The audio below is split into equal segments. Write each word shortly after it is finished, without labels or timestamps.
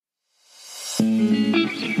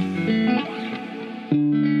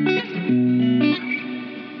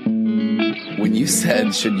When you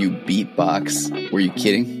said, should you beatbox, were you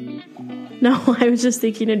kidding? No, I was just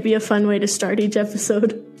thinking it'd be a fun way to start each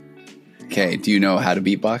episode. Okay, do you know how to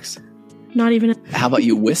beatbox? Not even. How about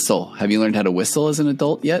you whistle? Have you learned how to whistle as an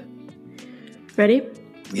adult yet? Ready?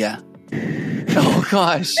 Yeah. Oh,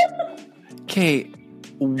 gosh. Okay.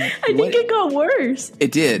 I think it got worse.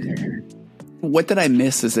 It did. What did I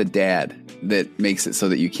miss as a dad that makes it so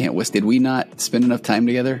that you can't whistle? Did we not spend enough time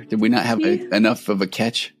together? Did we not have enough of a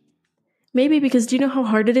catch? Maybe, because do you know how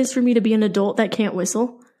hard it is for me to be an adult that can't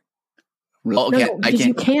whistle? Oh, okay. No, because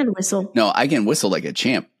you can whistle. No, I can whistle like a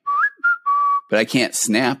champ. But I can't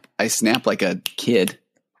snap. I snap like a kid.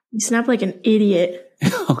 You snap like an idiot.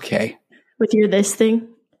 Okay. With your this thing.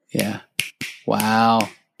 Yeah. Wow.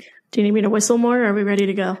 Do you need me to whistle more, or are we ready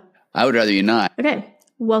to go? I would rather you not. Okay.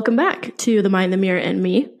 Welcome back to The Mind, the Mirror, and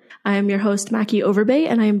Me. I am your host, Mackie Overbay,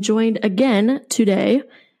 and I am joined again today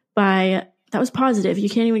by... That was positive. You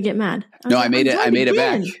can't even get mad. I made it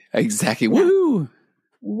back. Exactly. Yeah. Woohoo.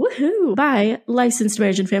 Woohoo. By licensed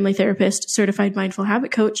marriage and family therapist, certified mindful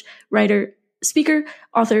habit coach, writer, speaker,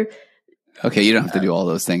 author. Okay, you don't have to do all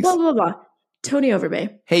those things. Blah, blah, blah. Tony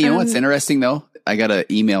Overbay. Hey, you know what's interesting, though? I got an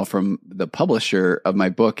email from the publisher of my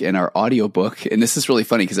book and our audio book. And this is really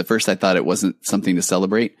funny because at first I thought it wasn't something to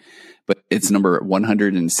celebrate, but it's number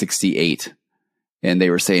 168. And they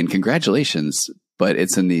were saying, congratulations, but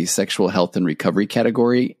it's in the sexual health and recovery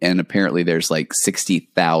category. And apparently there's like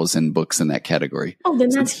 60,000 books in that category. Oh, then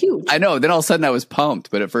that's huge. I know. Then all of a sudden I was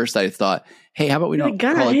pumped. But at first I thought, hey, how about we don't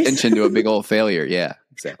call attention to a big old failure? Yeah,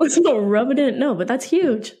 exactly. Let's not rub it in. No, but that's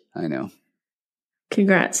huge. I know.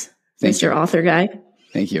 Congrats, Mr. Author Guy.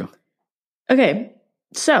 Thank you. Okay,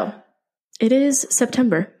 so it is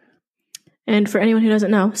September. And for anyone who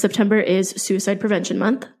doesn't know, September is Suicide Prevention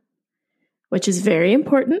Month, which is very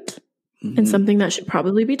important. And something that should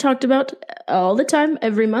probably be talked about all the time,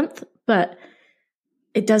 every month. But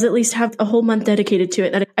it does at least have a whole month dedicated to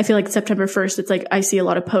it. That I feel like September 1st, it's like I see a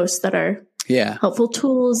lot of posts that are helpful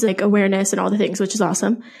tools, like awareness and all the things, which is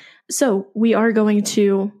awesome. So we are going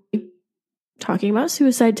to be talking about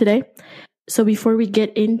suicide today. So before we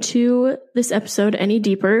get into this episode any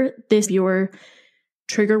deeper, this your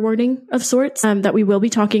trigger warning of sorts, that we will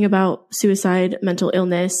be talking about suicide, mental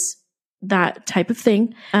illness, that type of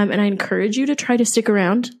thing. And I encourage you to try to stick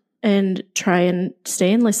around and try and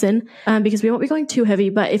stay and listen, because we won't be going too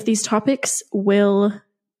heavy. But if these topics will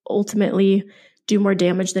ultimately do more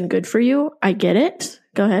damage than good for you, I get it.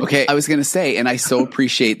 Go ahead. Okay. I was going to say, and I so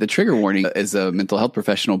appreciate the trigger warning as a mental health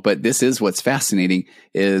professional, but this is what's fascinating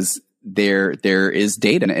is there is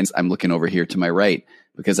data. And I'm looking over here to my right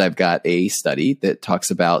because I've got a study that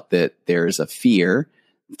talks about that there's a fear.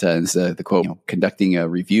 The quote, conducting a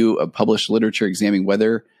review of published literature examining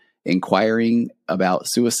whether inquiring about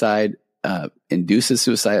suicide induces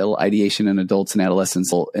suicidal ideation in adults and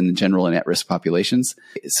adolescents in general and at-risk populations.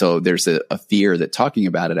 So there's a fear that talking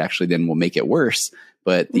about it actually then will make it worse,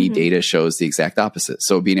 but the data shows the exact opposite.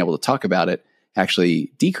 So being able to talk about it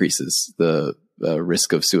actually decreases the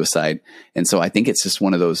risk of suicide. And so I think it's just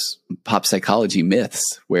one of those pop psychology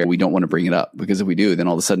myths where we don't want to bring it up, because if we do, then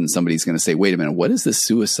all of a sudden somebody's going to say, wait a minute, what is this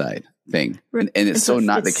suicide thing? And it's so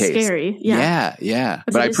not the case. Scary. Yeah.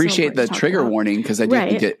 But I appreciate the trigger warning, because I do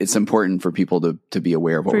think it's important for people to be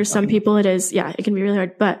aware of what for some people it is. Yeah, it can be really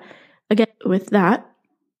hard. But again, with that,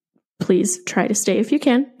 please try to stay if you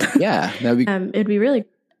can. Yeah. It'd be really,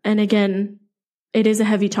 and again, it is a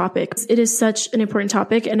heavy topic. It is such an important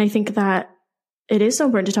topic. And I think that it is so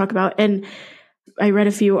important to talk about. And I read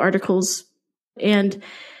a few articles, and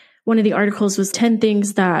one of the articles was 10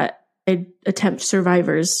 things that attempt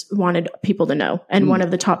survivors wanted people to know. And one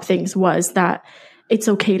of the top things was that it's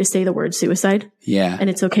okay to say the word suicide. Yeah. And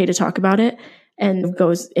it's okay to talk about it. And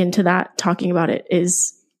goes into that, talking about it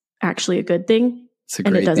is actually a good thing. It's a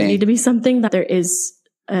great and it doesn't thing. need to be something that there is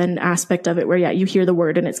an aspect of it where, you hear the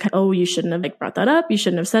word and it's kind of, oh, you shouldn't have brought that up. You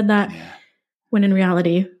shouldn't have said that. Yeah. When in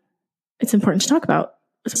reality, it's important to talk about.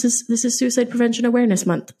 This is Suicide Prevention Awareness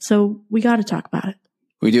Month, so we got to talk about it.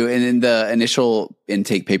 We do. And in the initial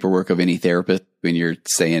intake paperwork of any therapist, when you're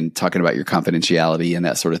talking about your confidentiality and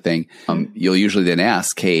that sort of thing, you'll usually then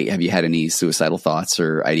ask, hey, have you had any suicidal thoughts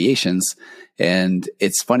or ideations? And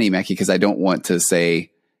it's funny, Mackie, because I don't want to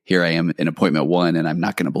say, here I am in appointment one and I'm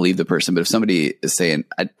not going to believe the person. But if somebody is saying,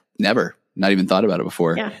 I never, not even thought about it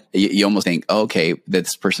before, you almost think, oh, okay,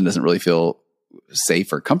 this person doesn't really feel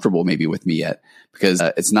safe or comfortable maybe with me yet, because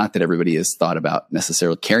it's not that everybody has thought about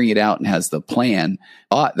necessarily carrying it out and has the plan.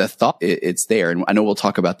 The thought, it's there. And I know we'll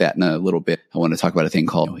talk about that in a little bit. I want to talk about a thing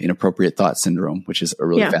called inappropriate thought syndrome, which is a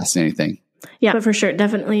really fascinating thing. Yeah, but for sure,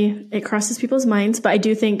 definitely it crosses people's minds. But I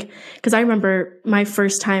do think, because I remember my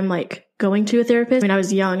first time like going to a therapist when I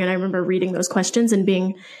was young, and I remember reading those questions and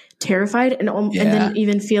being terrified and then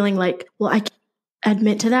even feeling like, well, I can't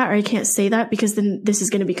admit to that, or I can't say that because then this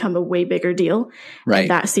is going to become a way bigger deal. Right. And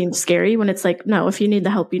that seems scary when it's like, no, if you need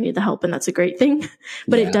the help, you need the help. And that's a great thing.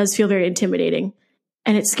 But it does feel very intimidating.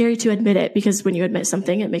 And it's scary to admit it, because when you admit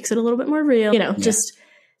something, it makes it a little bit more real, just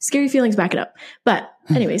scary feelings back it up. But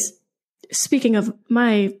anyways, speaking of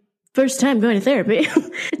my first time going to therapy,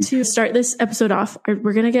 to start this episode off,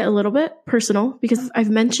 we're going to get a little bit personal, because I've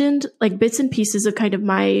mentioned like bits and pieces of kind of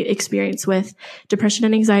my experience with depression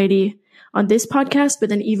and anxiety on this podcast. But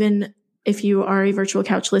then even if you are a virtual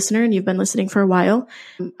couch listener and you've been listening for a while,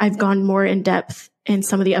 I've gone more in depth in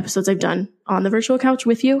some of the episodes I've done on the virtual couch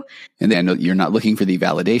with you. And I know you're not looking for the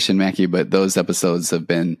validation, Mackie, but those episodes have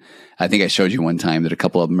been, I think I showed you one time that a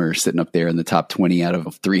couple of them are sitting up there in the top 20 out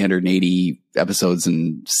of 380 episodes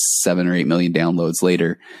and 7 or 8 million downloads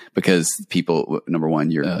later, because people, number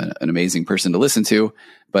one, you're an amazing person to listen to,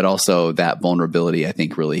 but also that vulnerability, I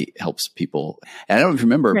think, really helps people. And I don't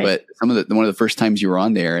remember, but one of the first times you were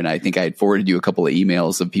on there, and I think I had forwarded you a couple of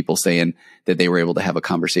emails of people saying that they were able to have a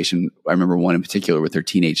conversation. I remember one in particular with their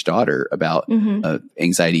teenage daughter about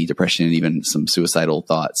anxiety, depression, and even some suicidal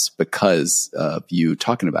thoughts because of you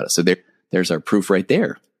talking about it. So there's our proof right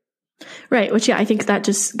there. Right. Which, I think that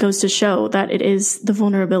just goes to show that it is the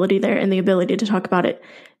vulnerability there, and the ability to talk about it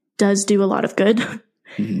does do a lot of good,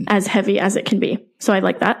 as heavy as it can be. So I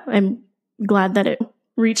like that. I'm glad that it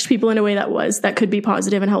reached people in a way that could be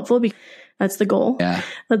positive and helpful, because that's the goal. Yeah.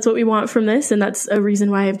 That's what we want from this. And that's a reason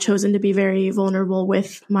why I've chosen to be very vulnerable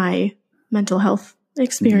with my mental health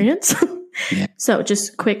experience. Yeah. So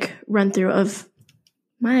just quick run through of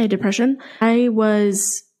my depression. I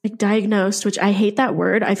was diagnosed, which I hate that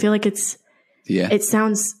word. I feel like it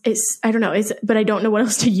sounds, I don't know, but I don't know what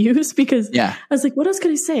else to use, because I was like, what else could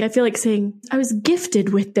I say? I feel like saying I was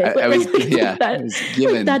gifted with it. I was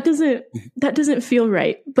given. That doesn't feel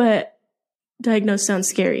right, but diagnosed sounds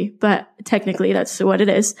scary, but technically that's what it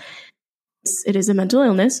is. It is a mental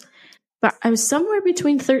illness, but I was somewhere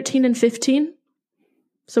between 13 and 15.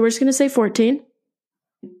 So we're just going to say 14.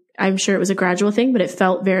 I'm sure it was a gradual thing, but it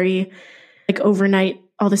felt very like overnight.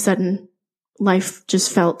 All of a sudden, life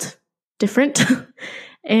just felt different.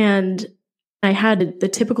 And I had the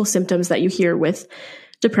typical symptoms that you hear with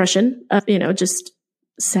depression, just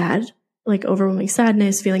sad, like overwhelming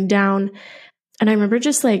sadness, feeling down. And I remember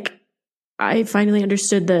just like, I finally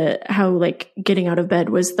understood how like getting out of bed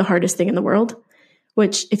was the hardest thing in the world,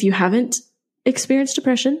 which if you haven't experienced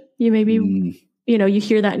depression, you maybe, you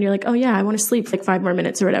hear that and you're like, oh yeah, I want to sleep for like 5 more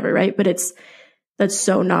minutes or whatever. Right. But that's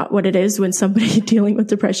so not what it is when somebody dealing with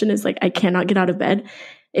depression is like, I cannot get out of bed.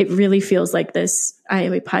 It really feels like this. I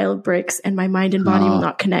am a pile of bricks and my mind and body will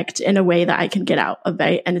not connect in a way that I can get out of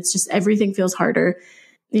bed. And it's just, everything feels harder,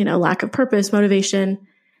 lack of purpose, motivation,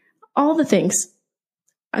 all the things.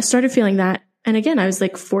 I started feeling that. And again, I was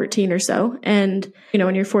like 14 or so. And,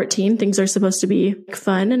 when you're 14, things are supposed to be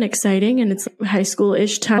fun and exciting, and it's high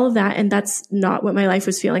school-ish time, all of that. And that's not what my life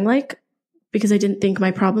was feeling like, because I didn't think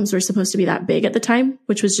my problems were supposed to be that big at the time,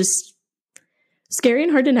 which was just scary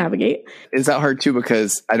and hard to navigate. Is that hard too?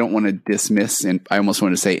 Because I don't want to dismiss, and I almost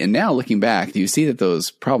want to say, and now looking back, do you see that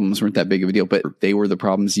those problems weren't that big of a deal, but they were the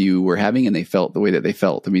problems you were having and they felt the way that they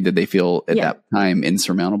felt? I mean, did they feel at that time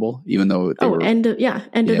insurmountable, even though they were? End of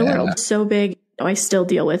the world. So big. I still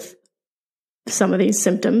deal with some of these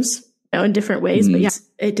symptoms in different ways, but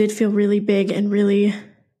it did feel really big and really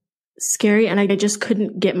scary. And I just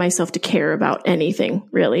couldn't get myself to care about anything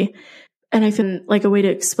really. And I feel like a way to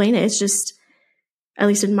explain it, it's just, at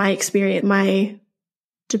least in my experience, my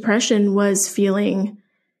depression was feeling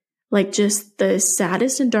like just the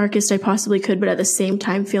saddest and darkest I possibly could, but at the same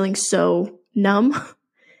time feeling so numb,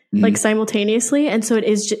 like simultaneously. And so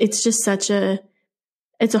it's just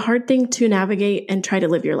it's a hard thing to navigate and try to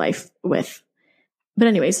live your life with. But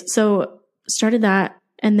anyways, so started that.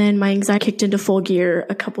 And then my anxiety kicked into full gear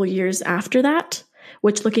a couple years after that,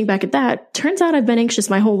 which looking back at that, turns out I've been anxious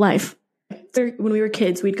my whole life. When we were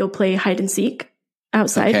kids, we'd go play hide and seek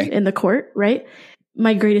outside in the court, right?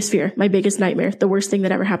 My greatest fear, my biggest nightmare, the worst thing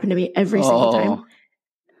that ever happened to me every single time.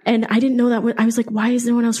 And I didn't know that. I was like, why is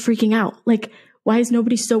no one else freaking out? Like, why is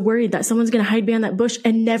nobody so worried that someone's going to hide behind that bush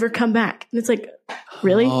and never come back? And it's like,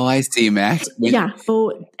 really? Oh, I see, Max. Yeah.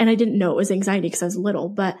 Oh, and I didn't know it was anxiety because I was little,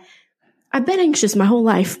 but I've been anxious my whole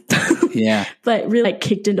life. Yeah. But really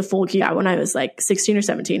kicked into full gear when I was like 16 or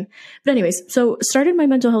 17. But anyways, so started my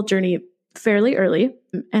mental health journey fairly early,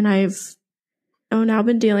 and I've now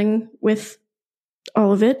been dealing with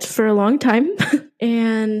all of it for a long time.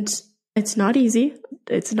 And It's not easy.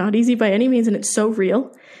 It's not easy by any means, and it's so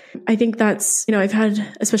real. I think that's, I've had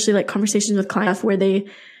especially like conversations with clients where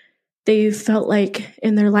they felt like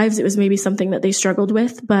in their lives it was maybe something that they struggled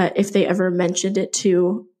with, but if they ever mentioned it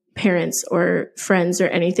to parents or friends or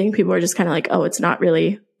anything, people are just kind of like, oh, it's not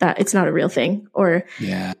really that, it's not a real thing, or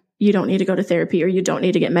you don't need to go to therapy, or you don't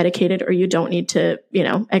need to get medicated, or you don't need to,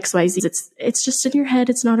 XYZ. It's just in your head.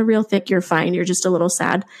 It's not a real thing. You're fine. You're just a little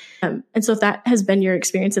sad. And so if that has been your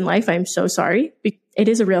experience in life, I'm so sorry. It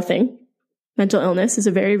is a real thing. Mental illness is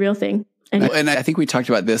a very real thing. And I think we talked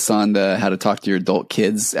about this on the How to Talk to Your Adult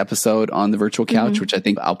Kids episode on the virtual couch, which I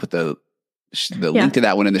think I'll put the link to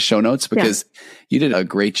that one in the show notes, because you did a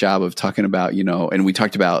great job of talking about, and we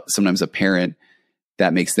talked about sometimes a parent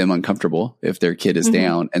that makes them uncomfortable if their kid is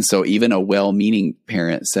down. And so even a well-meaning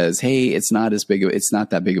parent says, hey, it's not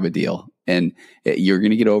that big of a deal. And you're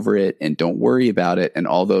going to get over it, and don't worry about it. And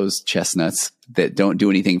all those chestnuts that don't do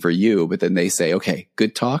anything for you, but then they say, okay,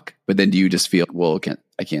 good talk. But then do you just feel, well,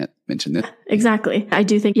 I can't mention this. Exactly. I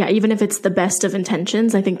do think, even if it's the best of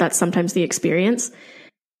intentions, I think that's sometimes the experience,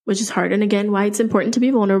 which is hard. And again, why it's important to be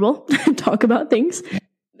vulnerable and talk about things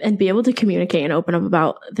and be able to communicate and open up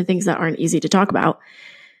about the things that aren't easy to talk about.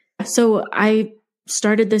 So I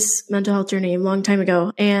started this mental health journey a long time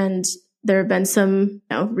ago, and there have been some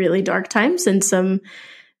really dark times and some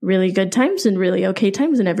really good times and really okay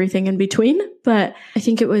times and everything in between. But I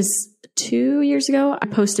think it was 2 years ago, I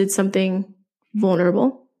posted something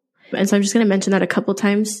vulnerable. And so I'm just going to mention that a couple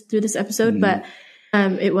times through this episode, but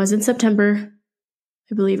it was in September.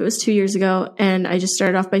 I believe it was 2 years ago. And I just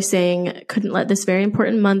started off by saying, couldn't let this very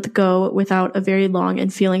important month go without a very long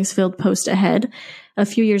and feelings-filled post ahead. A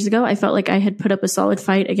few years ago, I felt like I had put up a solid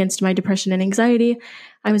fight against my depression and anxiety.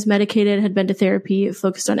 I was medicated, had been to therapy,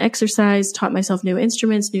 focused on exercise, taught myself new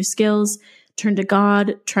instruments, new skills, turned to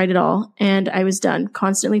God, tried it all. And I was done,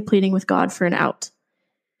 constantly pleading with God for an out.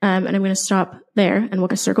 And I'm going to stop there, and we'll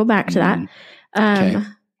circle back to that. Okay.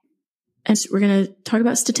 And we're going to talk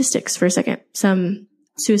about statistics for a second. Some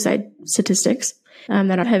suicide statistics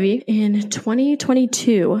that are heavy. In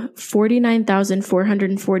 2022,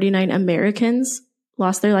 49,449 Americans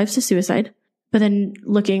lost their lives to suicide. But then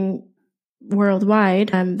looking worldwide,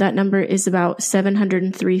 that number is about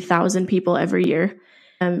 703,000 people every year.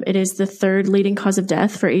 It is the third leading cause of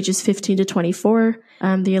death for ages 15 to 24,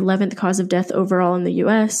 the 11th cause of death overall in the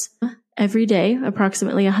U.S. Every day,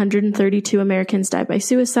 approximately 132 Americans die by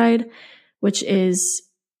suicide, which is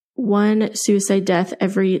one suicide death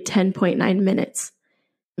every 10.9 minutes.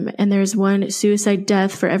 And there's one suicide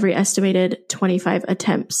death for every estimated 25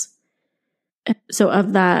 attempts. So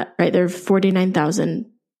of that, right, there are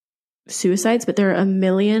 49,000 suicides, but there are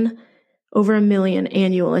over a million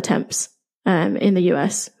annual attempts in the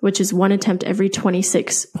US, which is one attempt every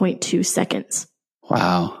 26.2 seconds.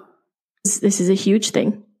 Wow. This is a huge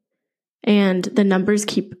thing. And the numbers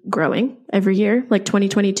keep growing every year. Like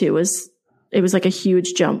 2022 was like a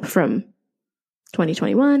huge jump from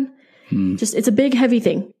 2021. It's a big, heavy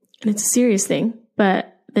thing, and it's a serious thing.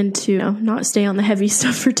 But then to not stay on the heavy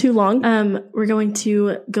stuff for too long, we're going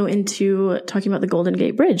to go into talking about the Golden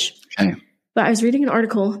Gate Bridge. Okay. But I was reading an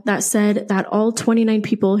article that said that all 29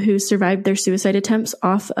 people who survived their suicide attempts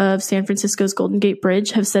off of San Francisco's Golden Gate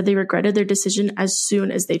Bridge have said they regretted their decision as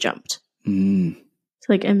soon as they jumped.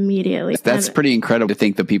 Like immediately. That's pretty incredible to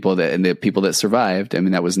think the people that survived, I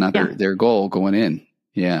mean, that was not their goal going in.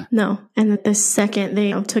 Yeah. No. And that the second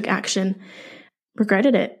they took action,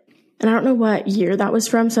 regretted it. And I don't know what year that was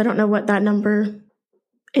from, so I don't know what that number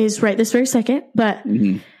is right this very second. But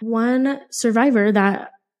one survivor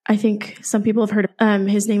that I think some people have heard of,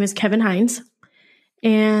 his name is Kevin Hines.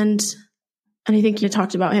 And I think you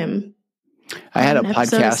talked about him. I had a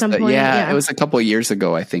podcast. It was a couple of years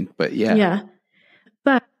ago, I think. But yeah.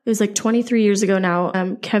 But it was like 23 years ago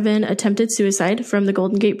now. Kevin attempted suicide from the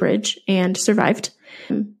Golden Gate Bridge and survived,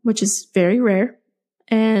 which is very rare.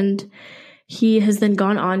 And he has then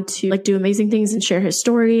gone on to do amazing things and share his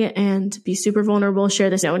story and be super vulnerable, share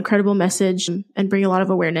this incredible message and bring a lot of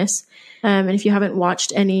awareness. And if you haven't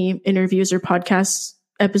watched any interviews or podcast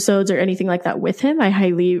episodes or anything like that with him, I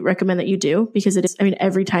highly recommend that you do, because it is,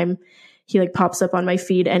 every time he pops up on my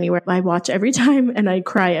feed anywhere, I watch every time and I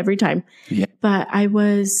cry every time. Yeah. But I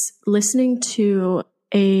was listening to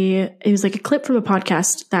it was like a clip from a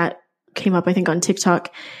podcast that came up, I think, on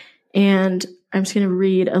TikTok. And I'm just going to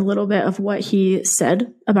read a little bit of what he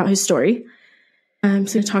said about his story. So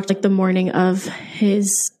he talked the morning of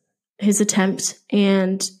his his attempt,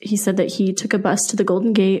 and he said that he took a bus to the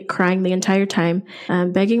Golden Gate crying the entire time,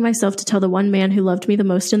 begging myself to tell the one man who loved me the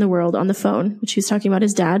most in the world on the phone, which he was talking about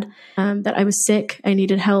his dad, that I was sick, I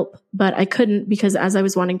needed help, but I couldn't because as I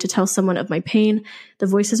was wanting to tell someone of my pain, the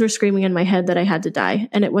voices were screaming in my head that I had to die.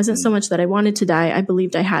 And it wasn't so much that I wanted to die, I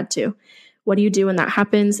believed I had to. What do you do when that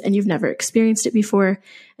happens and you've never experienced it before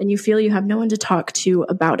and you feel you have no one to talk to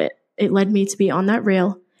about it? It led me to be on that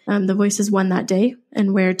rail. The voices won that day,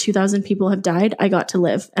 and where 2,000 people have died, I got to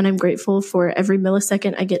live. And I'm grateful for every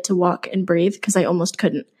millisecond I get to walk and breathe because I almost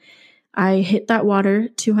couldn't. I hit that water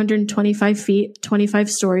 225 feet,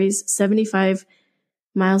 25 stories, 75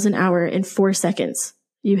 miles an hour in 4 seconds.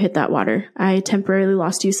 You hit that water. I temporarily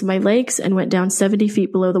lost use of my legs and went down 70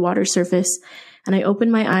 feet below the water surface. And I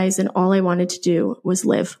opened my eyes and all I wanted to do was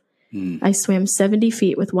live. I swam 70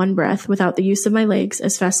 feet with one breath without the use of my legs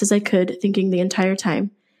as fast as I could, thinking the entire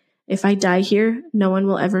time, if I die here, no one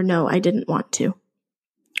will ever know I didn't want to.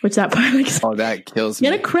 Which that part, like, oh, that kills me.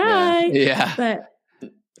 I'm gonna cry. Yeah. But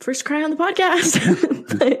first cry on the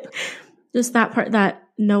podcast. But just that part, that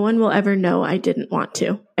no one will ever know I didn't want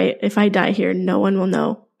to. If I die here, no one will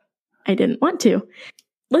know I didn't want to.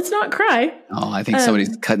 Let's not cry. Oh, I think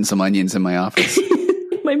somebody's cutting some onions in my office.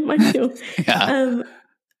 Mine too. Yeah.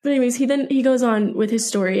 But anyways, he goes on with his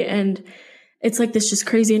story, and it's like this just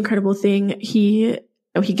crazy, incredible thing. He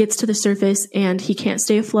gets to the surface and he can't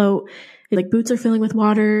stay afloat. Like, boots are filling with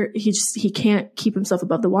water. He can't keep himself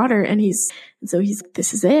above the water. And so he's,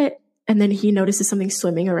 this is it. And then he notices something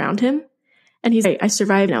swimming around him. And he's like, I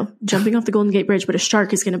survived now, jumping off the Golden Gate Bridge, but a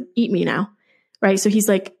shark is going to eat me now. Right. So he's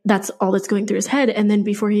like, that's all that's going through his head. And then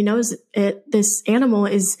before he knows it, this animal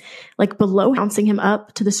is like below, bouncing him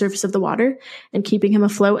up to the surface of the water and keeping him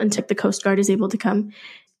afloat until the Coast Guard is able to come.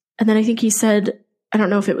 And then I think he said, I don't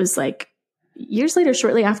know if it was like years later,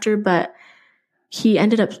 shortly after, but he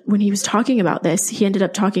ended up, when he was talking about this, he ended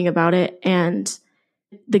up talking about it. And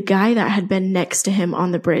the guy that had been next to him on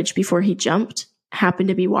the bridge before he jumped happened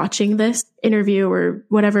to be watching this interview or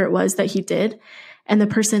whatever it was that he did. And the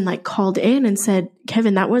person like called in and said,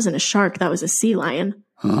 Kevin, that wasn't a shark. That was a sea lion.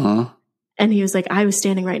 Uh-huh. And he was like, I was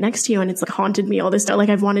standing right next to you. And it's like haunted me all this stuff. Like,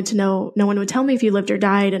 I've wanted to know, no one would tell me if you lived or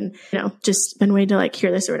died. And, just been waiting to like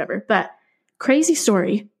hear this or whatever. But crazy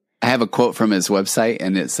story. I have a quote from his website,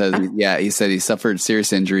 and it says, he said he suffered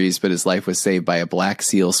serious injuries, but his life was saved by a black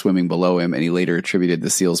seal swimming below him. And he later attributed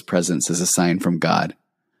the seal's presence as a sign from God.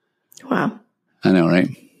 Wow. I know, right?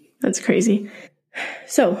 That's crazy.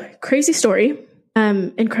 So crazy story.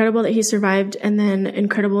 Incredible that he survived, and then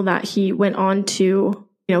incredible that he went on to,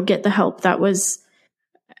 get the help that was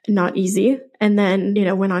not easy. And then,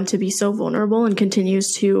 went on to be so vulnerable and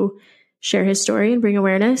continues to share his story and bring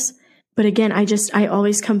awareness. But again, I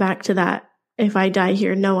always come back to that. If I die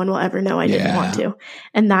here, no one will ever know I didn't want to.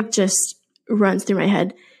 And that just runs through my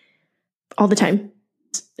head all the time.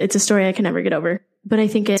 It's a story I can never get over. But I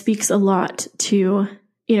think it speaks a lot to,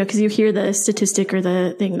 because you hear the statistic or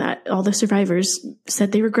the thing that all the survivors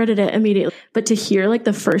said they regretted it immediately. But to hear like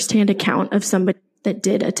the firsthand account of somebody that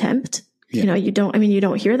did attempt, you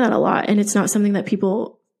don't hear that a lot. And it's not something that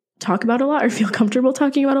people talk about a lot or feel comfortable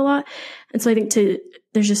talking about a lot. And so I think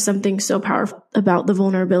there's just something so powerful about the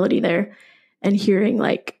vulnerability there, and hearing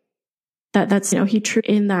like that's, he true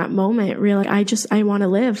in that moment, realized I want to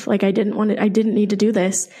live. Like, I didn't need to do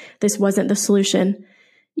this. This wasn't the solution,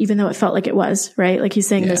 even though it felt like it was, right? Like, he's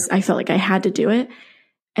saying this, I felt like I had to do it.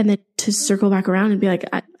 And then to circle back around and be like,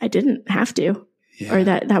 I didn't have to, or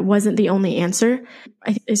that wasn't the only answer,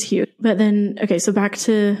 I think is huge. But then, okay, so back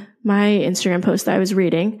to my Instagram post that I was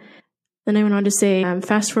reading. Then I went on to say,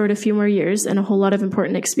 fast forward a few more years and a whole lot of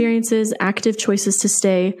important experiences, active choices to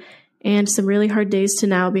stay, and some really hard days to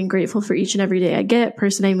now being grateful for each and every day I get,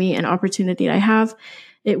 person I meet, and opportunity I have.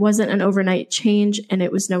 It wasn't an overnight change, and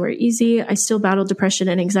it was nowhere easy. I still battled depression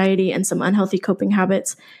and anxiety and some unhealthy coping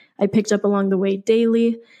habits I picked up along the way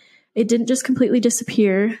daily. It didn't just completely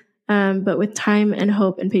disappear, but with time and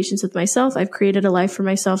hope and patience with myself, I've created a life for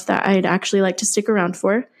myself that I'd actually like to stick around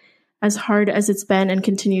for. As hard as it's been and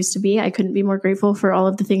continues to be, I couldn't be more grateful for all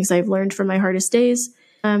of the things I've learned from my hardest days.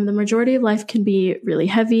 The majority of life can be really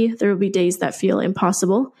heavy. There will be days that feel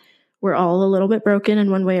impossible. We're all a little bit broken in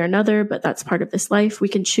one way or another, but that's part of this life. We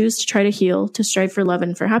can choose to try to heal, to strive for love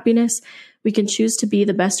and for happiness. We can choose to be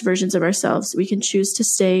the best versions of ourselves. We can choose to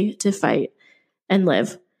stay, to fight, and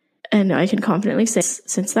live. And I can confidently say,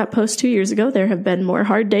 since that post 2 years ago, there have been more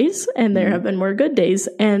hard days and there have been more good days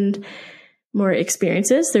and more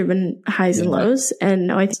experiences. There have been highs and lows.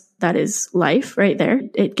 And I think that is life right there.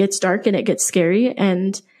 It gets dark and it gets scary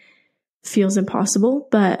and feels impossible,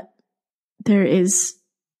 but there is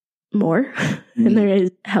more and there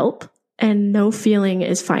is help and no feeling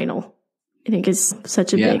is final, I think is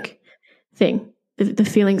such a big thing. The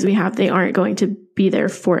feelings we have, they aren't going to be there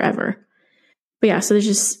forever. But yeah, so there's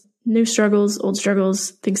just new struggles, old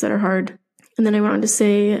struggles, things that are hard. And then I went on to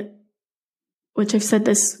say, which I've said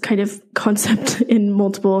this kind of concept in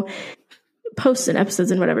multiple posts and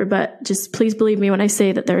episodes and whatever, but just please believe me when I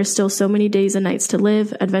say that there are still so many days and nights to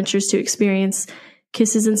live, adventures to experience,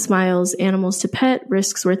 kisses and smiles, animals to pet,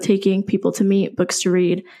 risks worth taking, people to meet, books to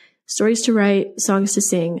read, stories to write, songs to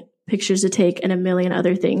sing, pictures to take, and a million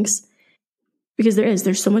other things. Because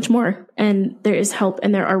there's so much more, and there is help,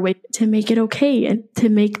 and there are ways to make it okay and to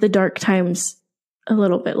make the dark times a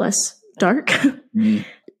little bit less dark,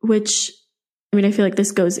 which, I mean, I feel like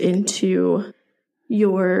this goes into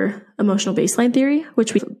your emotional baseline theory,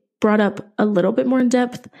 which we brought up a little bit more in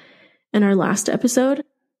depth in our last episode.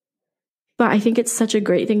 But I think it's such a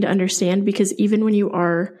great thing to understand, because even when you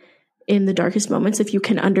are in the darkest moments, if you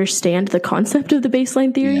can understand the concept of the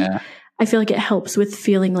baseline theory, I feel like it helps with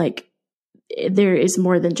feeling like there is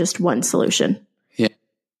more than just one solution. Yeah.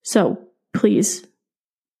 So please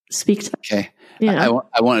speak to that. Okay.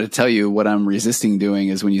 I wanted to tell you what I'm resisting doing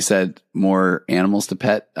is when you said more animals to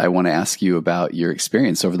pet, I want to ask you about your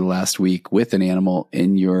experience over the last week with an animal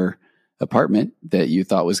in your apartment that you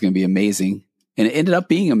thought was going to be amazing. And it ended up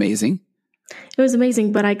being amazing. It was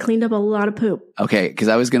amazing, but I cleaned up a lot of poop. Okay, because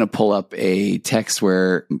I was going to pull up a text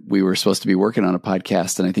where we were supposed to be working on a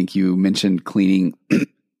podcast, and I think you mentioned cleaning.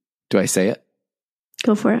 Do I say it?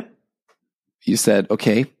 Go for it. You said,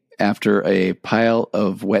 okay, after a pile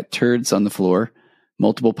of wet turds on the floor,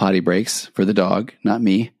 multiple potty breaks for the dog, not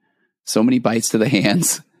me, so many bites to the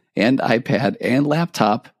hands and iPad and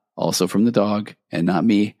laptop, also from the dog and not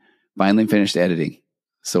me, finally finished editing.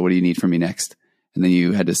 So what do you need from me next? And then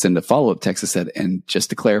you had to send a follow-up text that said, and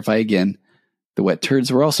just to clarify again, the wet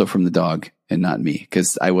turds were also from the dog and not me,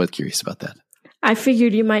 because I was curious about that. I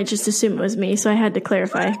figured you might just assume it was me, so I had to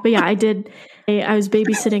clarify. But yeah, I did. I was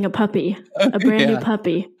babysitting a puppy, a brand new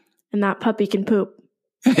puppy, and that puppy can poop.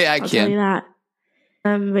 Yeah, I'll tell you that.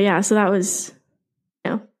 But yeah, so that was,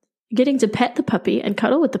 getting to pet the puppy and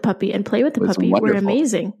cuddle with the puppy and play with the puppy were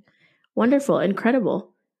amazing. Wonderful,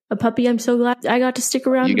 incredible. A puppy I'm so glad I got to stick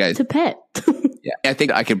around to pet. Yeah, I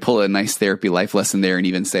think I could pull a nice therapy life lesson there and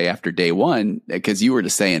even say after day one, because you were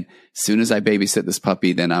just saying, as soon as I babysit this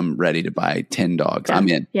puppy, then I'm ready to buy 10 dogs. Yeah. I'm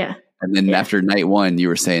in. Yeah. And then after night one, you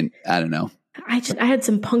were saying, I don't know. I had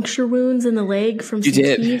some puncture wounds in the leg from some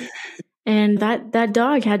teeth. And that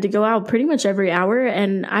dog had to go out pretty much every hour.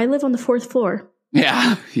 And I live on the 4th floor.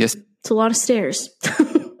 Yeah. Yes. It's a lot of stairs.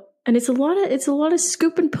 And it's a lot of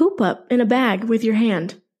scoop and poop up in a bag with your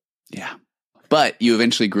hand. Yeah. But you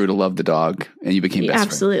eventually grew to love the dog and you became best friends.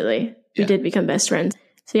 Absolutely. We did become best friends.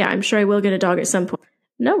 So yeah, I'm sure I will get a dog at some point.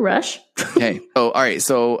 No rush. Okay. Oh, all right.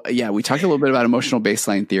 So yeah, we talked a little bit about emotional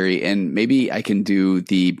baseline theory, and maybe I can do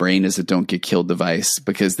the brain as a don't get killed device,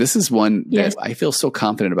 because this is one that I feel so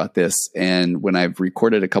confident about this. And when I've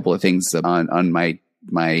recorded a couple of things on my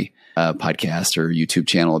podcast or YouTube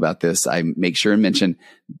channel about this, I make sure and mention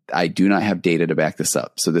I do not have data to back this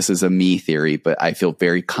up. So this is a me theory, but I feel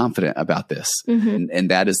very confident about this. Mm-hmm. And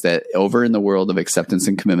that is that over in the world of acceptance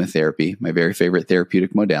and commitment therapy, my very favorite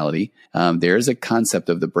therapeutic modality, there is a concept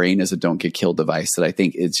of the brain as a don't get killed device that I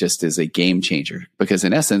think is a game changer, because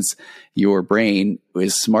in essence, your brain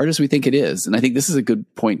is smart as we think it is. And I think this is a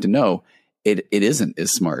good point to know. It isn't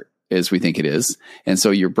as smart as we think it is. And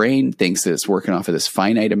so your brain thinks that it's working off of this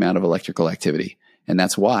finite amount of electrical activity. And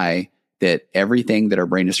that's why that everything that our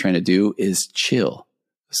brain is trying to do is chill.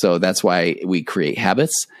 So that's why we create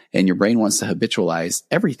habits, and your brain wants to habitualize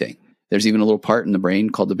everything. There's even a little part in the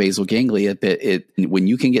brain called the basal ganglia that when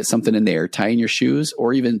you can get something in there, tying your shoes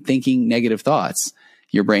or even thinking negative thoughts,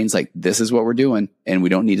 your brain's like, this is what we're doing, and we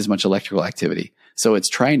don't need as much electrical activity. So it's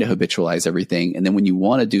trying to habitualize everything. And then when you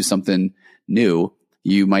want to do something new,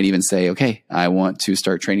 you might even say, okay, I want to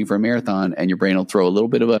start training for a marathon, and your brain will throw a little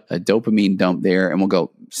bit of a dopamine dump there, and we'll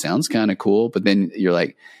go, sounds kind of cool. But then you're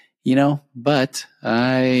like, but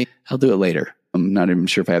I'll do it later. I'm not even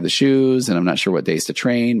sure if I have the shoes, and I'm not sure what days to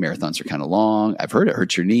train. Marathons are kind of long. I've heard it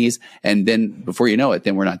hurts your knees. And then before you know it,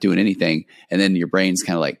 then we're not doing anything. And then your brain's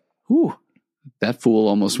kind of like, whew, that fool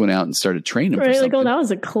almost went out and started training for something. Like, oh, that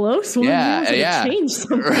was a close one. Yeah. Change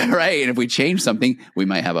something. Right. And if we change something, we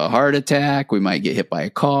might have a heart attack. We might get hit by a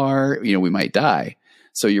car. We might die.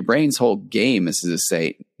 So your brain's whole game is to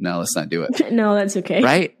say, no, let's not do it. No, that's okay.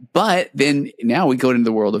 Right. But then now we go into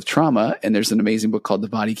the world of trauma, and there's an amazing book called The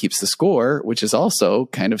Body Keeps the Score, which is also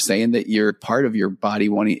kind of saying that you're part of your body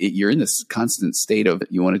you're in this constant state of,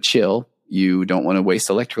 you want to chill. You don't want to waste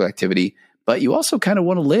electrical activity, but you also kind of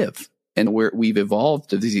want to live. And we've evolved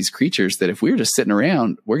to these creatures that if we were just sitting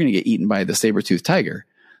around, we're going to get eaten by the saber-toothed tiger.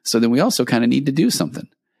 So then we also kind of need to do something.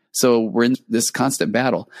 So we're in this constant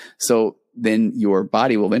battle. So then your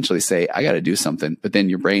body will eventually say, I got to do something. But then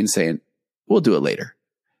your brain's saying, we'll do it later.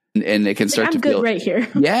 And it can start to feel right here.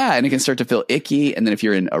 Yeah. And it can start to feel icky. And then if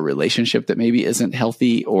you're in a relationship that maybe isn't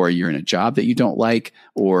healthy, or you're in a job that you don't like,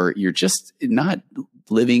 or you're just not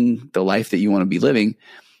living the life that you want to be living,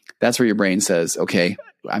 that's where your brain says, okay,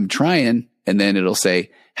 I'm trying. And then it'll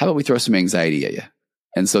say, how about we throw some anxiety at you?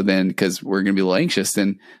 And so then, because we're going to be a little anxious,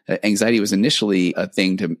 then anxiety was initially a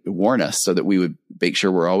thing to warn us so that we would make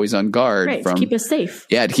sure we're always on guard. Right, to keep us safe.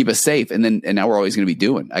 Yeah, to keep us safe. And now we're always going to be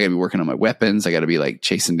doing. I got to be working on my weapons. I got to be like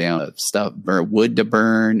chasing down stuff, wood to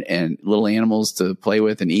burn and little animals to play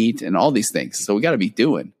with and eat and all these things. So we got to be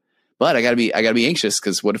doing. But I got to be anxious,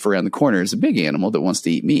 because what if around the corner is a big animal that wants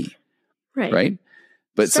to eat me? Right.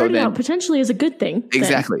 But starting out potentially is a good thing.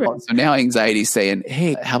 Exactly. Then, right. So now anxiety is saying,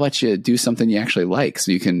 hey, how about you do something you actually like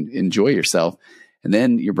so you can enjoy yourself? And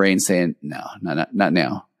then your brain's saying, no, not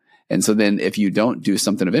now. And so then if you don't do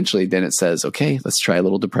something eventually, then it says, okay, let's try a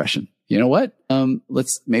little depression. You know what?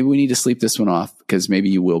 Maybe we need to sleep this one off, because maybe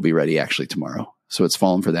you will be ready actually tomorrow. So it's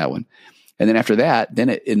falling for that one. And then after that, then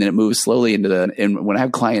it moves slowly into and when I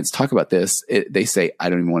have clients talk about this, they say, I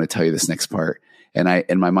don't even want to tell you this next part. And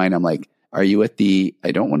in my mind, I'm like, are you at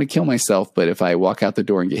I don't want to kill myself, but if I walk out the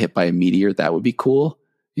door and get hit by a meteor, that would be cool.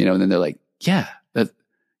 And then they're like,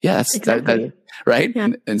 that's exactly. Right. Yeah.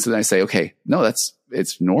 And so then I say, okay, no,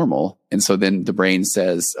 it's normal. And so then the brain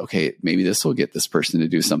says, okay, maybe this will get this person to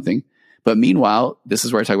do something. But meanwhile, this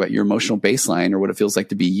is where I talk about your emotional baseline, or what it feels like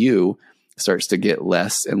to be you, starts to get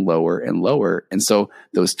less and lower and lower. And so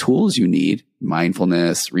those tools you need,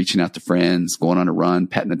 mindfulness, reaching out to friends, going on a run,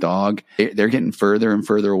 petting a dog, they're getting further and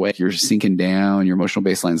further away. You're sinking down, your emotional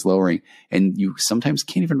baseline is lowering, and you sometimes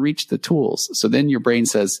can't even reach the tools. So then your brain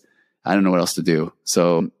says, I don't know what else to do.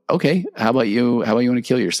 So, okay, how about you want to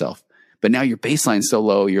kill yourself? But now your baseline's so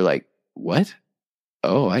low, you're like, what?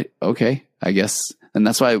 Oh, okay, I guess. And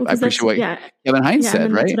that's why I appreciate what Kevin Hines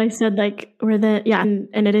said, right? That's what I said,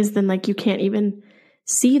 and it is then like you can't even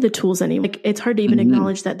see the tools anymore. Like it's hard to even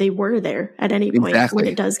acknowledge that they were there at any point when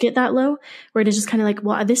it does get that low, where it is just kind of like,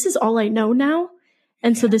 well, this is all I know now.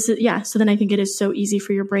 And so this is, so then I think it is so easy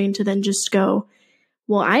for your brain to then just go,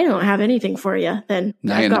 well, I don't have anything for you. Then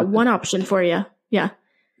I've got one option for you. Yeah.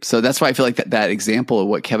 So that's why I feel like that example of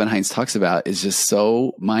what Kevin Hines talks about is just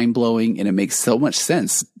so mind blowing, and it makes so much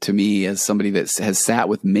sense to me as somebody that has sat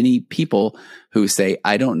with many people who say,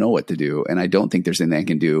 I don't know what to do, and I don't think there's anything I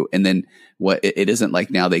can do. And then it isn't like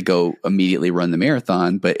now they go immediately run the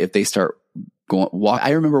marathon, but if they start walk,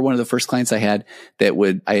 I remember one of the first clients I had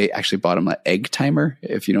I actually bought him an egg timer,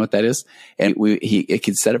 if you know what that is. And it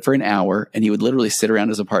could set it for an hour, and he would literally sit around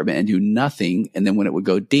his apartment and do nothing. And then when it would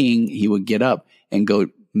go ding, he would get up and go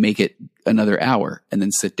make it another hour and then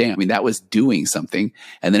sit down. I mean, that was doing something.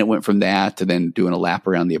 And then it went from that to then doing a lap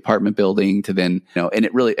around the apartment building to then, and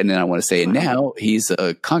then I want to say, and now he's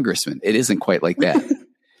a congressman. It isn't quite like that.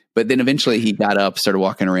 But then eventually he got up, started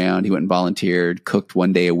walking around. He went and volunteered, cooked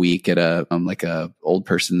one day a week at a old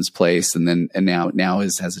person's place. And now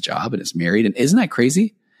has a job and is married. And isn't that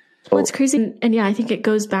crazy? Well, it's crazy. And I think it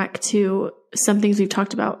goes back to some things we've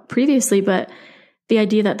talked about previously, but the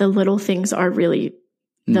idea that the little things are really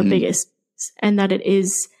the biggest, and that it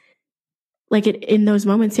is like it in those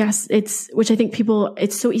moments. Yes. Which I think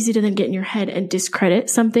it's so easy to then get in your head and discredit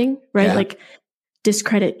something, right? Yeah. Like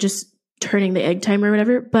discredit just turning the egg timer or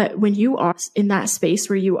whatever. But when you are in that space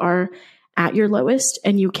where you are at your lowest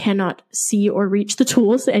and you cannot see or reach the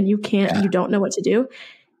tools and you don't know what to do,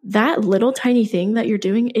 that little tiny thing that you're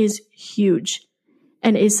doing is huge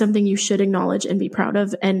and is something you should acknowledge and be proud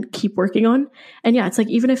of and keep working on. And it's like,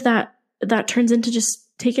 even if that turns into just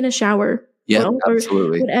taking a shower, or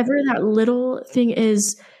whatever that little thing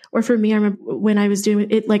is. Or for me, I remember when I was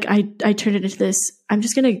doing it, like I turned it into this, I'm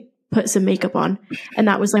just going to put some makeup on. And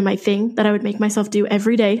that was like my thing that I would make myself do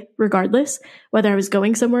every day, regardless, whether I was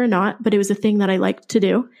going somewhere or not. But it was a thing that I liked to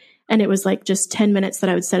do. And it was like just 10 minutes that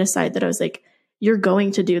I would set aside that I was like, you're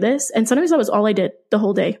going to do this. And sometimes that was all I did the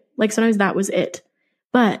whole day. Like sometimes that was it.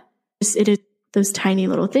 But it is those tiny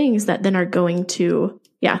little things that then are going to,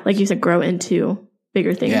 like you said, grow into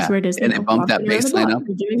bigger things where it is. And it bumped that baseline up.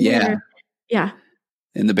 Yeah.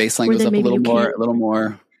 And the baseline goes up a little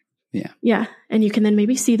more. Yeah. Yeah. And you can then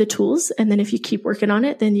maybe see the tools. And then if you keep working on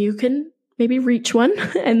it, then you can maybe reach one.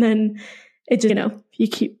 And then it just, you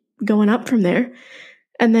keep going up from there.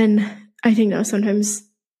 And then I think sometimes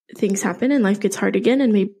things happen and life gets hard again.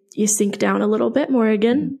 And maybe you sink down a little bit more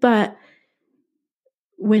again. But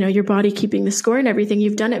your body keeping the score and everything,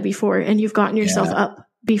 you've done it before and you've gotten yourself up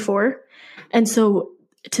before. And so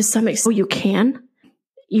to some extent you can,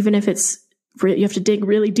 even if you have to dig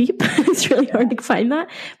really deep. It's really hard to find that,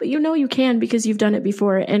 but you can because you've done it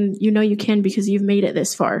before, and you can because you've made it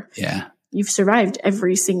this far. Yeah. You've survived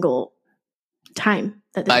every single time.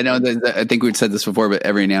 I know that I think we've said this before, but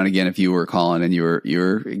every now and again, if you were calling and you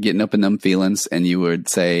were getting up in them feelings and you would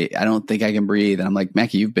say, I don't think I can breathe. And I'm like,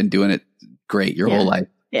 Mackie, you've been doing it great your whole life.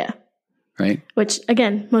 Yeah. Right. Which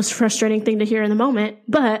again, most frustrating thing to hear in the moment,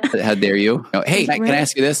 but how dare you? Oh, hey, Matt, can I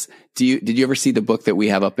ask you this? Did you ever see the book that we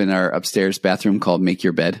have up in our upstairs bathroom called Make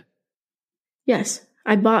Your Bed? Yes.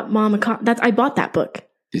 I bought mom I bought that book.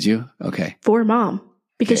 Did you? Okay. For mom.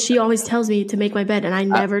 Because she always tells me to make my bed and I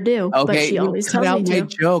never do. Okay. But she always tells me to. My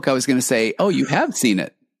joke. I was going to say, oh, you have seen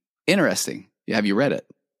it. Interesting. Have you read it?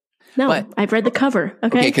 No, but I've read the cover.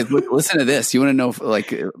 Okay. Because listen to this. You want to know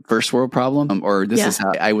like first world problem? Or this is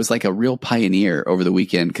how I was like a real pioneer over the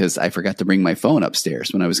weekend because I forgot to bring my phone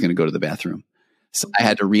upstairs when I was going to go to the bathroom. So I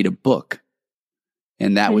had to read a book.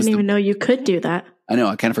 And that was. I didn't even know you could do that. I know.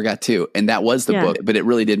 I kind of forgot too. And that was the book. But it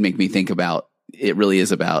really did make me think about, it really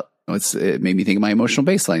is about, it made me think of my emotional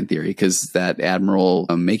baseline theory because that Admiral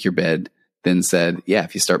Make Your Bed then said, yeah,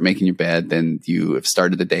 if you start making your bed, then you have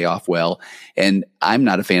started the day off well. And I'm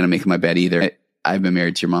not a fan of making my bed either. I've been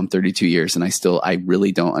married to your mom 32 years and I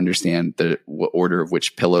really don't understand the order of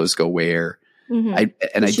which pillows go where.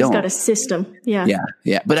 Mm-hmm. She's got a system. Yeah. Yeah.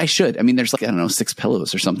 Yeah. But I should. I mean, there's like, I don't know, 6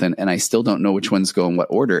 pillows or something. And I still don't know which ones go in what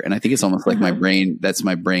order. And I think it's almost like my brain, that's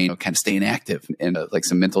my brain kind of staying active and like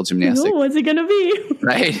some mental gymnastics. Oh, what's it going to be?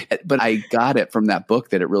 Right. But I got it from that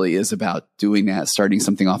book that it really is about doing that, starting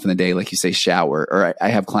something off in the day. Like you say, shower, or I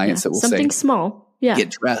have clients that will something say small. Yeah.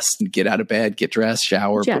 Get dressed, get out of bed, get dressed,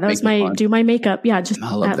 shower. Yeah. That was do my makeup. Yeah. Just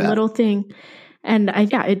that little thing. And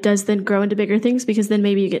it does then grow into bigger things because then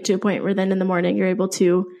maybe you get to a point where then in the morning you're able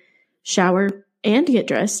to shower and get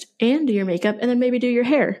dressed and do your makeup and then maybe do your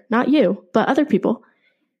hair. Not you, but other people.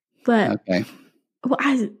 But okay. Well,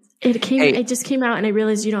 it just came out and I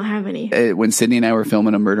realized you don't have any. When Sydney and I were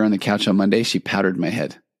filming a Murder on the Couch on Monday, she powdered my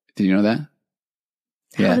head. Did you know that?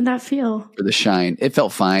 How did that feel? For the shine. It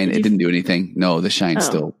felt fine. It didn't do anything. No, the shine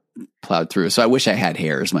still plowed through. So I wish I had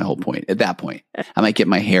hair is my whole point. At that point, I might get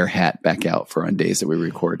my hair hat back out for on days that we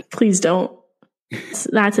record. Please don't.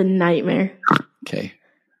 That's a nightmare. Okay.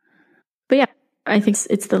 But yeah, I think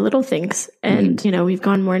it's the little things. And, we've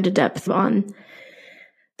gone more into depth on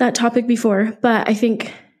that topic before. But I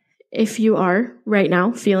think if you are right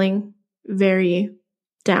now feeling very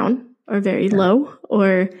down or very low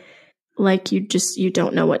or like you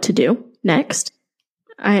don't know what to do next,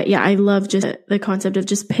 I love just the concept of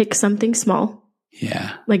just pick something small.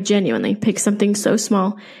 Yeah. Like genuinely pick something so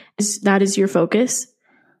small that is your focus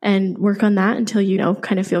and work on that until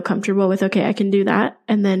kind of feel comfortable with, okay, I can do that.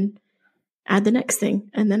 And then add the next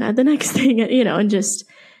thing and then add the next thing,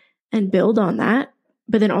 and build on that.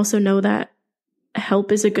 But then also know that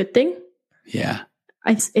help is a good thing. Yeah.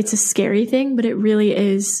 It's a scary thing, but it really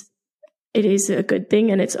is. It is a good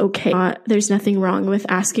thing and it's okay. There's nothing wrong with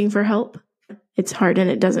asking for help. It's hard and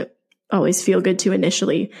it doesn't always feel good to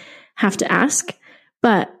initially have to ask.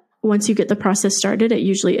 But once you get the process started, it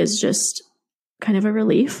usually is just kind of a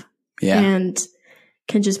relief. Yeah. And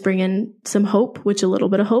can just bring in some hope, which a little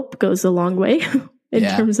bit of hope goes a long way in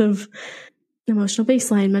terms of emotional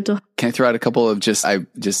baseline, mental health. Can I throw out a couple of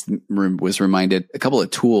was reminded a couple of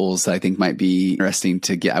tools that I think might be interesting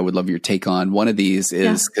to get. I would love your take on. One of these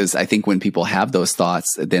is because I think when people have those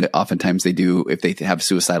thoughts, then oftentimes they do, if they have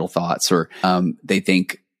suicidal thoughts or they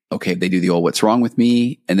think, okay, they do the old, what's wrong with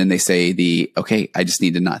me? And then they say okay, I just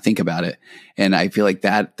need to not think about it. And I feel like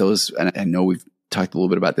and I know we've talked a little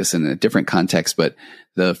bit about this in a different context, but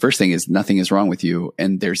the first thing is nothing is wrong with you.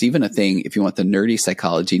 And there's even a thing, if you want the nerdy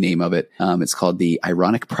psychology name of it, it's called the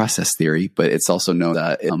ironic process theory, but it's also known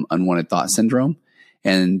as unwanted thought syndrome.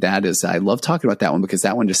 And that is, I love talking about that one because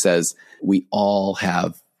that one just says we all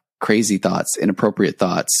have crazy thoughts, inappropriate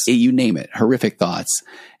thoughts, you name it, horrific thoughts.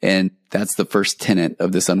 And that's the first tenet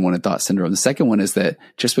of this unwanted thought syndrome. The second one is that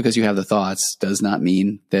just because you have the thoughts does not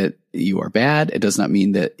mean that you are bad. It does not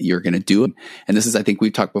mean that you're going to do it. And this is, I think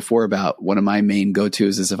we've talked before about one of my main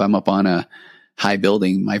go-tos is if I'm up on a high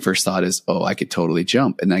building, my first thought is, oh, I could totally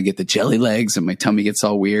jump. And then I get the jelly legs and my tummy gets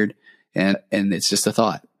all weird. And it's just a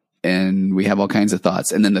thought. And we have all kinds of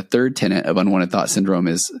thoughts. And then the third tenet of unwanted thought syndrome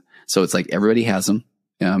is, so it's like everybody has them.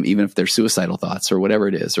 even if they're suicidal thoughts or whatever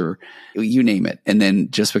it is, or you name it. And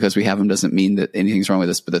then just because we have them doesn't mean that anything's wrong with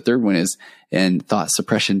us. But the third one is, and thought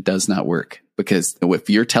suppression does not work, because if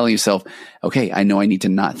you're telling yourself, okay, I know I need to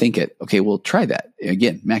not think it. Okay, well, try that.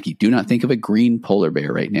 Again, Mackie, do not think of a green polar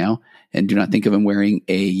bear right now. And do not think of him wearing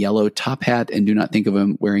a yellow top hat, and do not think of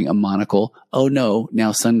him wearing a monocle. Oh no,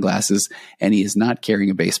 now sunglasses. And he is not carrying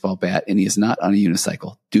a baseball bat, and he is not on a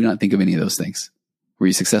unicycle. Do not think of any of those things. Were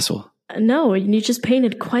you successful? No, you just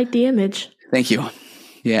painted quite the image. Thank you.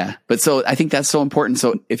 Yeah. But so I think that's so important.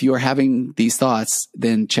 So if you are having these thoughts,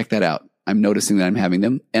 then check that out. I'm noticing that I'm having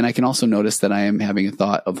them. And I can also notice that I am having a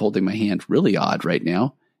thought of holding my hand really odd right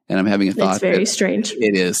now. And I'm having a thought. It's very strange.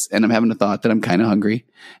 It is. And I'm having a thought that I'm kind of hungry.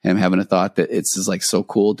 And I'm having a thought that it's just like so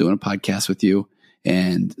cool doing a podcast with you.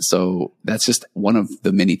 And so that's just one of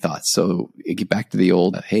the many thoughts. So you get back to the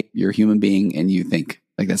old, hey, you're a human being and you think.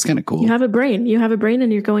 Like, that's kind of cool. You have a brain. You have a brain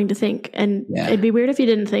and you're going to think. And it'd be weird if you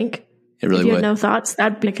didn't think. It really if you would. had no thoughts,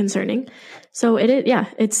 that'd be concerning. So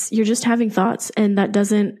you're just having thoughts, and that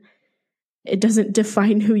doesn't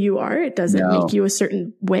define who you are. It doesn't make you a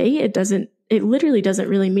certain way. It literally doesn't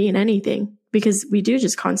really mean anything, because we do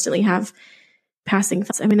just constantly have passing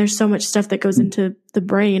thoughts. I mean, there's so much stuff that goes into the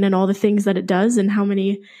brain and all the things that it does, and how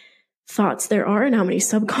many thoughts there are and how many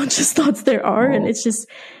subconscious thoughts there are. And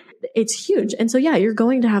it's huge. And so, you're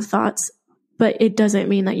going to have thoughts, but it doesn't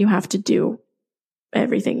mean that you have to do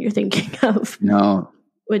everything you're thinking of. No.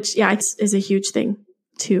 Which, is a huge thing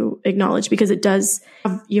to acknowledge, because it does,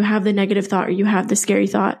 you have the negative thought, or you have the scary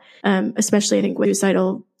thought, especially I think with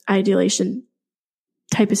suicidal ideation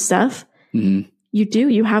type of stuff. Mm-hmm.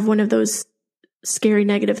 You have one of those scary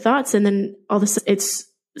negative thoughts, and then all of a sudden it's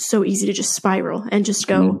so easy to just spiral and just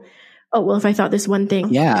go, oh, well, if I thought this one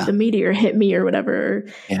thing, if the meteor hit me or whatever,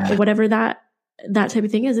 or whatever that type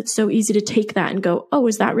of thing is, it's so easy to take that and go, oh,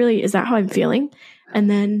 is that how I'm feeling? And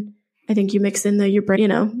then I think you mix in your brain,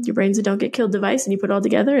 your brain's a don't get killed device, and you put it all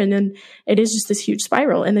together. And then it is just this huge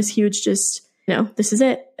spiral, and this huge this is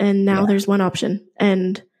it. And now there's one option,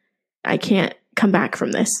 and I can't come back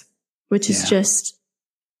from this, which is just,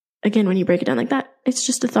 again, when you break it down like that, it's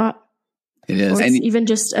just a thought. It is. Or it's even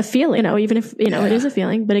just a feeling, even if, it is a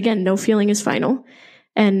feeling, but again, no feeling is final,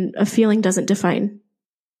 and a feeling doesn't define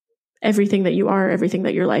everything that you are, everything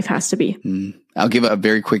that your life has to be. I'll give a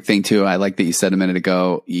very quick thing too. I like that you said a minute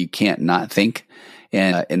ago, you can't not think.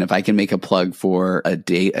 And if I can make a plug for a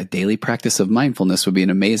daily practice of mindfulness would be an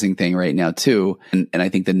amazing thing right now too. And I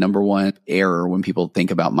think the number one error when people think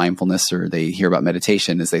about mindfulness or they hear about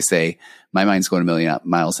meditation is they say, my mind's going a million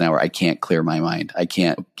miles an hour. I can't clear my mind. I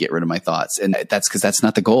can't get rid of my thoughts. And that's because that's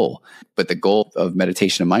not the goal. But the goal of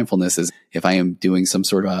meditation and mindfulness is if I am doing some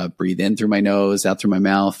sort of a breathe in through my nose, out through my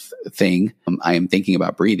mouth thing, I am thinking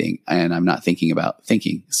about breathing, and I'm not thinking about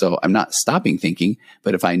thinking. So I'm not stopping thinking.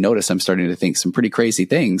 But if I notice I'm starting to think some pretty crazy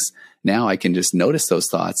things, now I can just notice those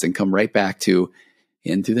thoughts and come right back to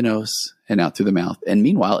in through the nose and out through the mouth. And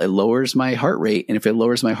meanwhile, it lowers my heart rate. And if it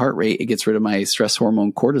lowers my heart rate, it gets rid of my stress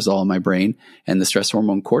hormone cortisol in my brain. And the stress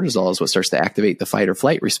hormone cortisol is what starts to activate the fight or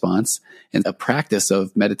flight response. And a practice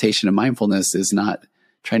of meditation and mindfulness is not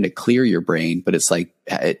trying to clear your brain, but it's like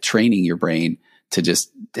training your brain to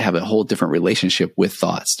just have a whole different relationship with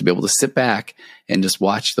thoughts, to be able to sit back and just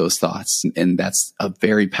watch those thoughts. And that's a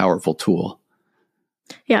very powerful tool.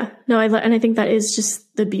 Yeah, no, and I think that is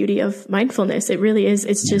just the beauty of mindfulness. It really is.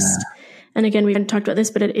 It's just, and again, we haven't talked about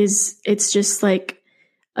this, but it's just like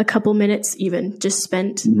a couple minutes even just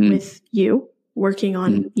spent with you, working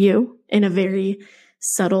on you in a very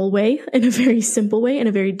subtle way, in a very simple way, in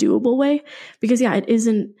a very doable way. Because it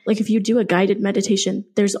isn't like if you do a guided meditation,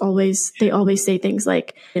 they always say things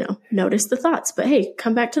like, notice the thoughts, but hey,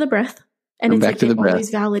 come back to the breath. And it's like they always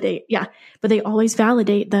validate. Yeah. But they always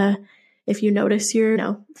validate if you notice you're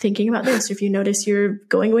thinking about this, or if you notice you're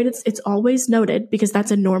going away, it's always noted, because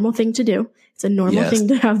that's a normal thing to do. It's a normal thing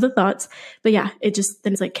to have the thoughts. But then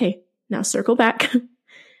it's like, okay, now circle back,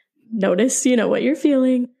 notice, what you're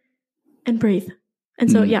feeling, and breathe. And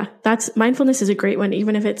so, that's mindfulness is a great one,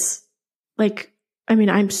 even if it's like,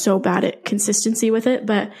 I'm so bad at consistency with it,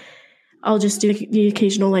 but I'll just do the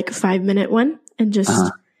occasional 5-minute one, and just,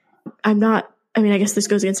 I guess this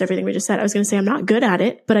goes against everything we just said. I was going to say I'm not good at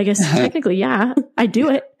it, but I guess technically, I do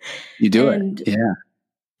it. You do it. Yeah.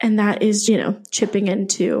 And that is, chipping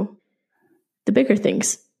into the bigger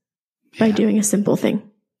things by doing a simple thing.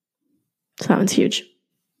 So that one's huge.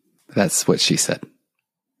 That's what she said.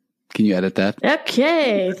 Can you edit that?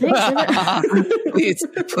 Okay. Thanks.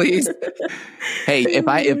 Please. Hey, if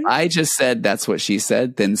I just said that's what she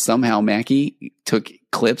said, then somehow Mackie took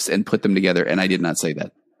clips and put them together, and I did not say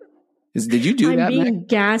that. Did you do I'm that, being Mac?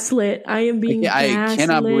 gaslit. I am being gaslit. I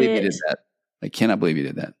cannot believe you did that. I cannot believe you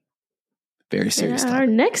did that. Very serious Our topic.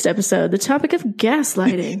 next episode, the topic of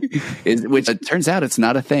gaslighting. Which it turns out it's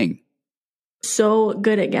not a thing. So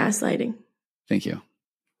good at gaslighting. Thank you.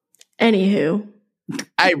 Anywho.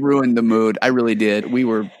 I ruined the mood. I really did. We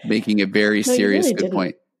were making a very serious really good didn't.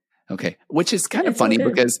 point. Okay. Which is kind of It's funny all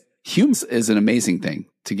good. because humans is an amazing thing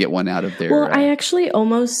to get one out of there. Well, I actually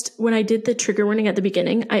almost, when I did the trigger warning at the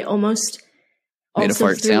beginning, I almost Made a also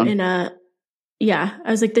fart threw sound? in I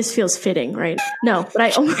was like, this feels fitting, right? No, but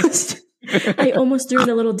I almost threw in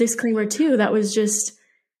a little disclaimer too. That was just,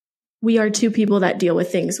 we are two people that deal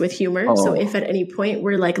with things with humor. Oh. So if at any point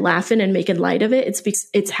we're like laughing and making light of it,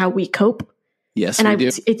 it's how we cope. Yes, And we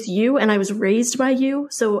do. it's you, and I was raised by you,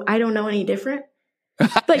 so I don't know any different.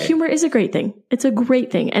 But humor is a great thing. It's a great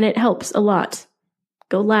thing, and it helps a lot.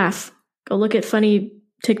 Go laugh. Go look at funny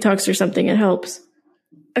TikToks or something. It helps.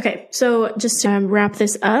 Okay, so just to wrap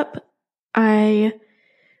this up, I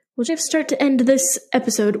will just start to end this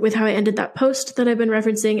episode with how I ended that post that I've been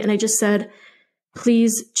referencing, and I just said,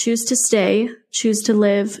 please choose to stay, choose to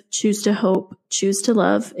live, choose to hope, choose to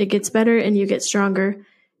love. It gets better and you get stronger.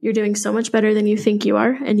 You're doing so much better than you think you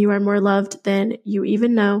are, and you are more loved than you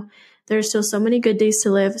even know. There are still so many good days to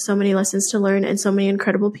live, so many lessons to learn, and so many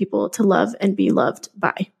incredible people to love and be loved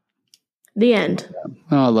by. The end.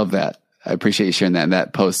 Oh, I love that. I appreciate you sharing that. And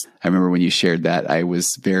that post, I remember when you shared that, I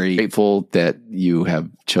was very grateful that you have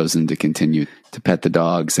chosen to continue to pet the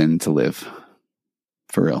dogs and to live.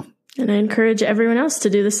 For real. And I encourage everyone else to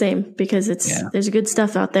do the same, because there's good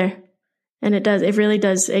stuff out there. And it really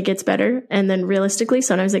does. It gets better. And then realistically,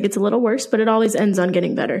 sometimes it gets a little worse, but it always ends on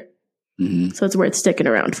getting better. Mm-hmm. So it's worth sticking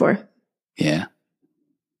around for. Yeah.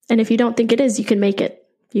 And if you don't think it is, you can make it.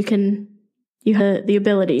 You have the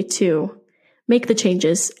ability to make the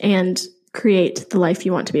changes and create the life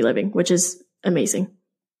you want to be living, which is amazing.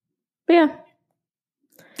 But yeah.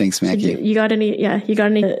 Thanks, Mackie. So you got any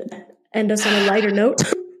to end us on a lighter note?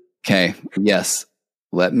 Okay. Yes.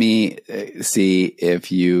 Let me see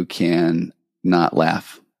if you can not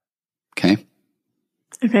laugh. Okay.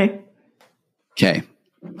 Okay. Okay.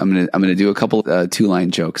 I'm gonna do a couple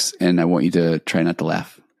 2-line jokes, and I want you to try not to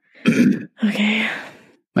laugh. Okay.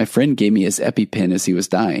 My friend gave me his EpiPen as he was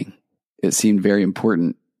dying. It seemed very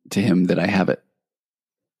important to him that I have it.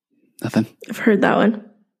 Nothing? I've heard that one.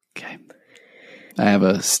 Okay. I have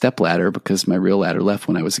a step ladder because my real ladder left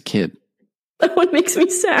when I was a kid. That one makes me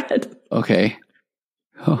sad. Okay.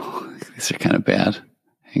 Oh, these are kind of bad.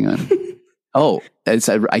 Hang on.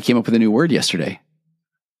 I came up with a new word yesterday.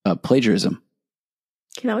 Plagiarism.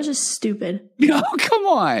 Okay, that was just stupid. Oh, come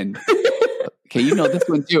on. Okay, you know this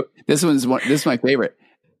one too. This is my favorite.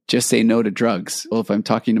 Just say no to drugs. Well, if I'm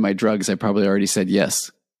talking to my drugs, I probably already said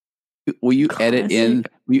yes. Will you edit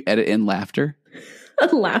in laughter?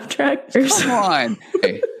 A laugh track? Come on.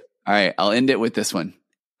 Okay. All right, I'll end it with this one.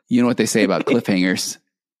 You know what they say about cliffhangers?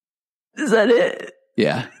 Is that it?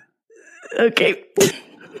 Yeah. Okay.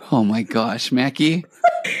 Oh my gosh, Mackie.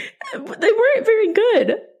 They weren't very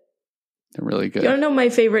good. They're really good. You want to know my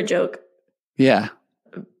favorite joke? Yeah.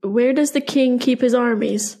 Where does the king keep his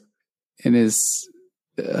armies? In his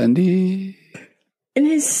undie. In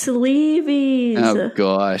his sleeveys. Oh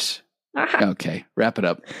gosh. Okay, wrap it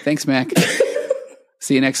up. Thanks, Mac.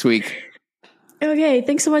 See you next week. Okay,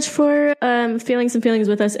 thanks so much for feeling some feelings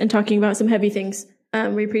with us and talking about some heavy things.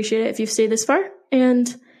 We appreciate it if you've stayed this far.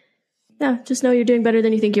 And yeah, just know you're doing better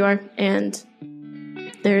than you think you are. And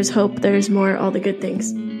there's hope, there's more, all the good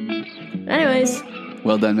things. Anyways.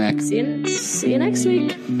 Well done, Mac. See you next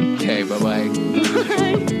week. Okay, bye-bye.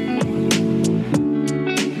 Bye.